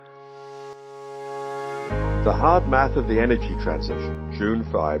The Hard Math of the Energy Transition, June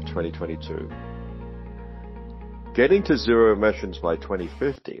 5, 2022. Getting to zero emissions by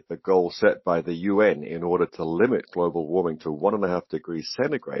 2050, the goal set by the UN in order to limit global warming to 1.5 degrees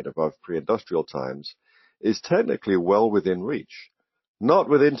centigrade above pre-industrial times, is technically well within reach. Not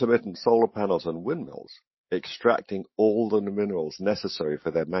with intermittent solar panels and windmills. Extracting all the minerals necessary for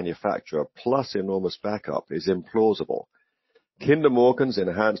their manufacture plus enormous backup is implausible. Kinder Morgan's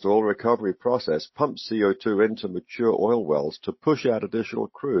enhanced oil recovery process pumps CO2 into mature oil wells to push out additional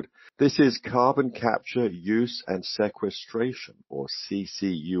crude. This is carbon capture, use, and sequestration, or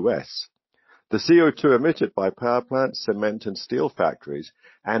CCUS. The CO2 emitted by power plants, cement and steel factories,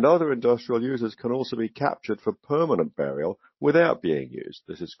 and other industrial users can also be captured for permanent burial without being used.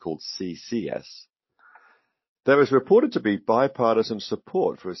 This is called CCS. There is reported to be bipartisan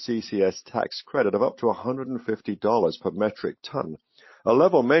support for a CCS tax credit of up to $150 per metric ton, a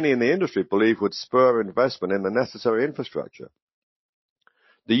level many in the industry believe would spur investment in the necessary infrastructure.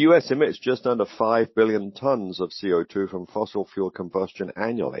 The U.S. emits just under 5 billion tons of CO2 from fossil fuel combustion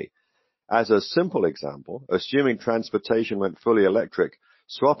annually. As a simple example, assuming transportation went fully electric,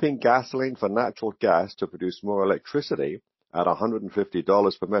 swapping gasoline for natural gas to produce more electricity at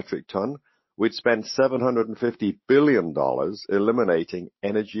 $150 per metric ton, we'd spend $750 billion eliminating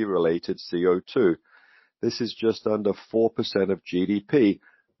energy-related CO2. This is just under 4% of GDP,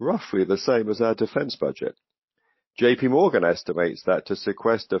 roughly the same as our defense budget. JP Morgan estimates that to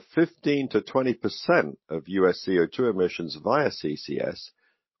sequester 15 to 20% of U.S. CO2 emissions via CCS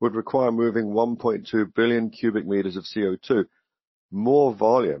would require moving 1.2 billion cubic meters of CO2, more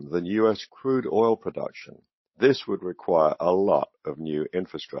volume than U.S. crude oil production. This would require a lot of new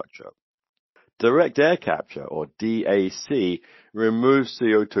infrastructure. Direct air capture, or DAC, removes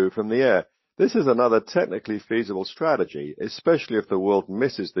CO2 from the air. This is another technically feasible strategy, especially if the world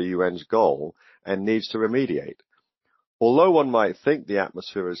misses the UN's goal and needs to remediate. Although one might think the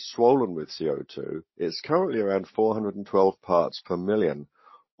atmosphere is swollen with CO2, it's currently around 412 parts per million,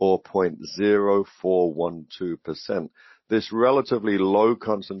 or 0.0412%. This relatively low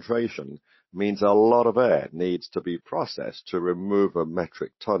concentration means a lot of air needs to be processed to remove a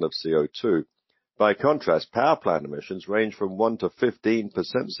metric ton of CO2. By contrast, power plant emissions range from 1 to 15%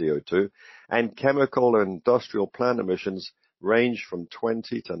 CO2, and chemical and industrial plant emissions range from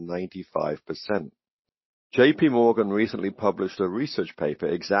 20 to 95%. JP Morgan recently published a research paper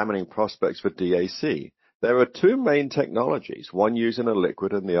examining prospects for DAC. There are two main technologies, one using a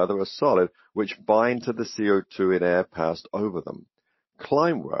liquid and the other a solid, which bind to the CO2 in air passed over them.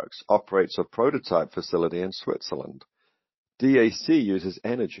 Climeworks operates a prototype facility in Switzerland. DAC uses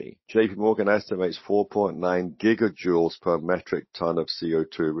energy. JP Morgan estimates 4.9 gigajoules per metric ton of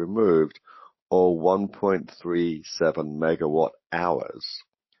CO2 removed, or 1.37 megawatt hours.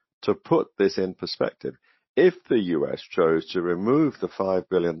 To put this in perspective, if the US chose to remove the 5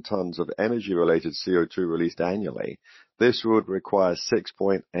 billion tons of energy-related CO2 released annually, this would require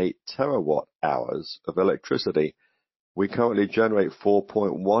 6.8 terawatt hours of electricity. We currently generate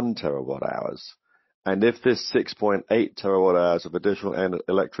 4.1 terawatt hours. And if this 6.8 terawatt hours of additional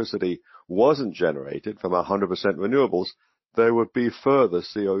electricity wasn't generated from 100% renewables, there would be further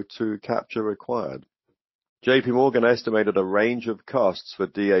CO2 capture required. JP Morgan estimated a range of costs for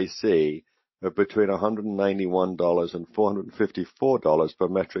DAC of between $191 and $454 per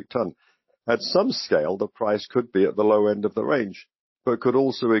metric ton. At some scale, the price could be at the low end of the range, but could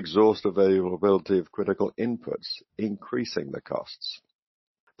also exhaust availability of critical inputs, increasing the costs.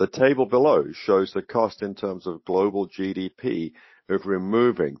 The table below shows the cost in terms of global GDP of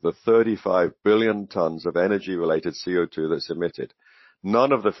removing the 35 billion tons of energy-related CO2 that's emitted.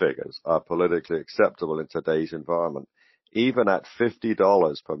 None of the figures are politically acceptable in today's environment. Even at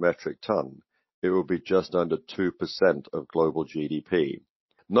 $50 per metric ton, it will be just under 2% of global GDP.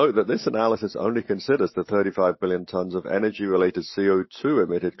 Note that this analysis only considers the 35 billion tons of energy-related CO2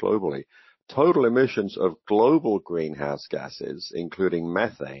 emitted globally. Total emissions of global greenhouse gases, including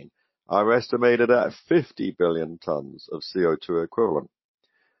methane, are estimated at 50 billion tons of CO2 equivalent.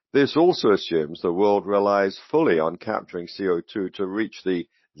 This also assumes the world relies fully on capturing CO2 to reach the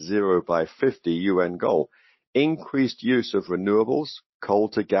 0 by 50 UN goal. Increased use of renewables, coal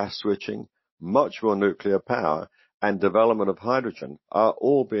to gas switching, much more nuclear power, and development of hydrogen are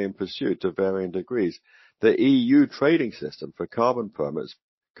all being pursued to varying degrees. The EU trading system for carbon permits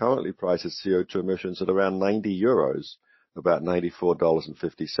currently prices CO2 emissions at around €90, about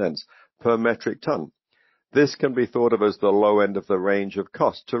 $94.50 per metric ton. This can be thought of as the low end of the range of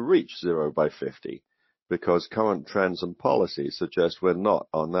cost to reach 0 by 50, because current trends and policies suggest we're not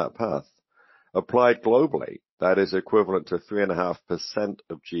on that path. Applied globally, that is equivalent to 3.5%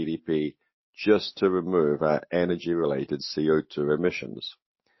 of GDP just to remove our energy-related CO2 emissions.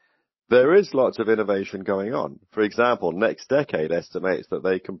 There is lots of innovation going on. For example, NextDecade estimates that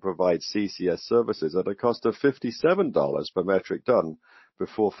they can provide CCS services at a cost of $57 per metric ton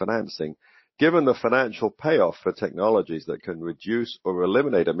before financing. Given the financial payoff for technologies that can reduce or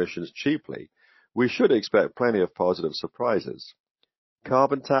eliminate emissions cheaply, we should expect plenty of positive surprises.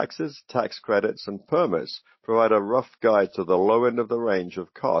 Carbon taxes, tax credits, and permits provide a rough guide to the low end of the range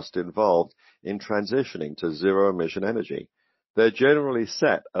of cost involved in transitioning to zero-emission energy. They're generally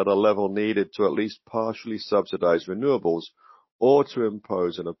set at a level needed to at least partially subsidize renewables or to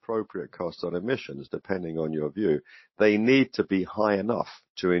impose an appropriate cost on emissions, depending on your view. They need to be high enough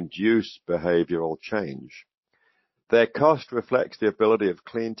to induce behavioral change. Their cost reflects the ability of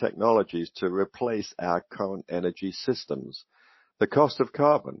clean technologies to replace our current energy systems. The cost of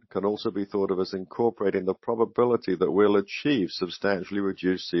carbon can also be thought of as incorporating the probability that we'll achieve substantially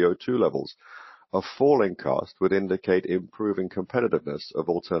reduced CO2 levels. A falling cost would indicate improving competitiveness of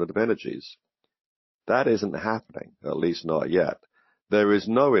alternative energies. That isn't happening, at least not yet. There is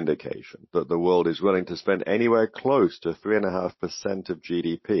no indication that the world is willing to spend anywhere close to 3.5% of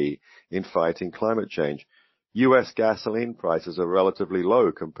GDP in fighting climate change. U.S. gasoline prices are relatively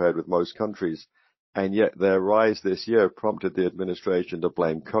low compared with most countries, and yet their rise this year prompted the administration to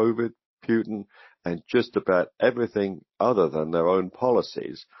blame COVID, Putin, and just about everything other than their own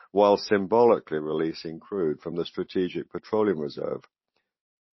policies, while symbolically releasing crude from the Strategic Petroleum Reserve.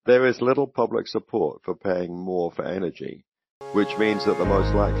 There is little public support for paying more for energy, which means that the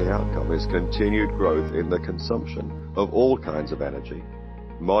most likely outcome is continued growth in the consumption of all kinds of energy,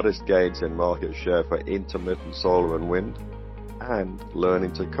 modest gains in market share for intermittent solar and wind, and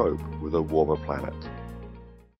learning to cope with a warmer planet.